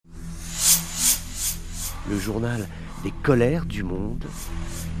le journal des colères du monde.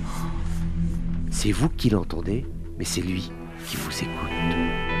 C'est vous qui l'entendez, mais c'est lui qui vous écoute.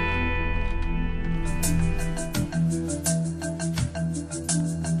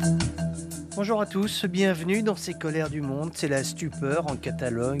 Bonjour à tous, bienvenue dans ces colères du monde. C'est la stupeur en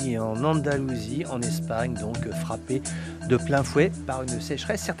Catalogne et en Andalousie, en Espagne, donc frappée de plein fouet par une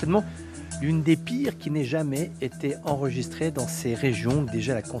sécheresse certainement l'une des pires qui n'ait jamais été enregistrée dans ces régions.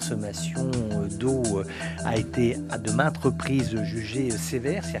 Déjà, la consommation d'eau a été à de maintes reprises jugée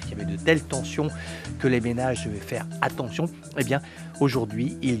sévère, c'est-à-dire qu'il y avait de telles tensions que les ménages devaient faire attention. Eh bien,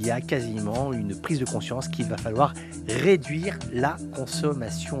 aujourd'hui, il y a quasiment une prise de conscience qu'il va falloir réduire la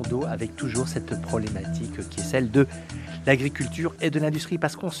consommation d'eau, avec toujours cette problématique qui est celle de l'agriculture et de l'industrie,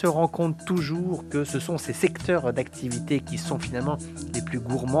 parce qu'on se rend compte toujours que ce sont ces secteurs d'activité qui sont finalement les plus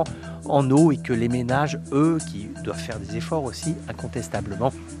gourmands en eau, et que les ménages, eux, qui doivent faire des efforts aussi,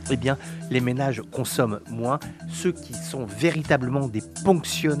 incontestablement, eh bien, les ménages consomment moins. Ceux qui sont véritablement des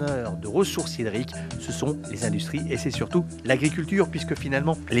ponctionneurs de ressources hydriques, ce sont les industries, et c'est surtout l'agriculture, puisque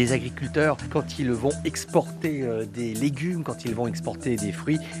finalement, les agriculteurs, quand ils vont exporter des légumes, quand ils vont exporter des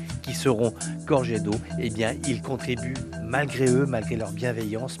fruits qui seront gorgés d'eau, eh bien, ils contribuent malgré eux, malgré leur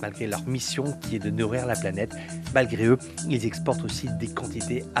bienveillance, malgré leur mission qui est de nourrir la planète, malgré eux, ils exportent aussi des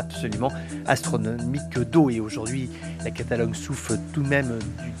quantités absolument astronomiques d'eau. Et aujourd'hui, la Catalogne souffre tout de même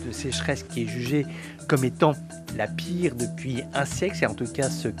de sécheresse qui est jugée comme étant la pire depuis un siècle. C'est en tout cas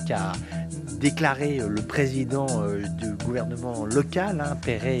ce qu'a déclaré le président du gouvernement local,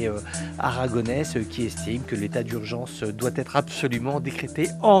 Pere Aragonès, qui estime que l'état d'urgence doit être absolument décrété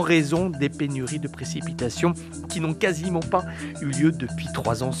en raison des pénuries de précipitations qui n'ont quasiment pas eu lieu depuis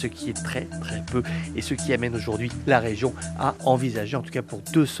 3 ans, ce qui est très très peu, et ce qui amène aujourd'hui la région à envisager, en tout cas pour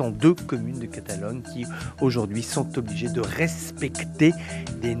 202 communes de Catalogne, qui aujourd'hui sont obligées de respecter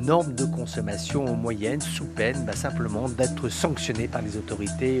des normes de consommation moyennes sous peine simplement d'être sanctionnées par les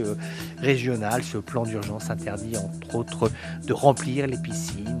autorités régionales. Ce plan d'urgence interdit entre autres de remplir les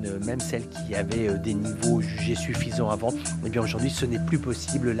piscines, même celles qui avaient des niveaux jugés suffisants avant. Et bien aujourd'hui, ce n'est plus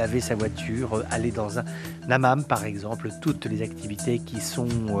possible. Laver sa voiture, aller dans un hammam par exemple, toutes les activités qui sont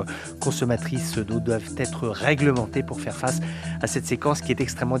consommatrices d'eau doivent être réglementées pour faire face à cette séquence qui est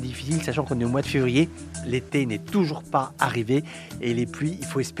extrêmement difficile, sachant qu'on est au mois de février, l'été n'est toujours pas arrivé, et les pluies, il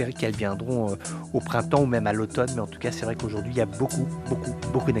faut espérer qu'elles viendront au printemps ou même à l'automne, mais en tout cas c'est vrai qu'aujourd'hui il y a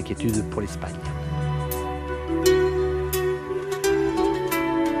beaucoup d'inquiétudes pour l'Espagne.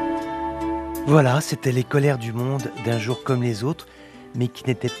 Voilà, c'était les colères du monde d'un jour comme les autres, mais qui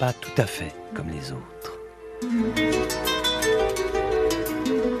n'étaient pas tout à fait comme les autres.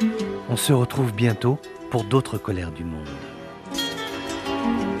 On se retrouve bientôt pour d'autres colères du monde.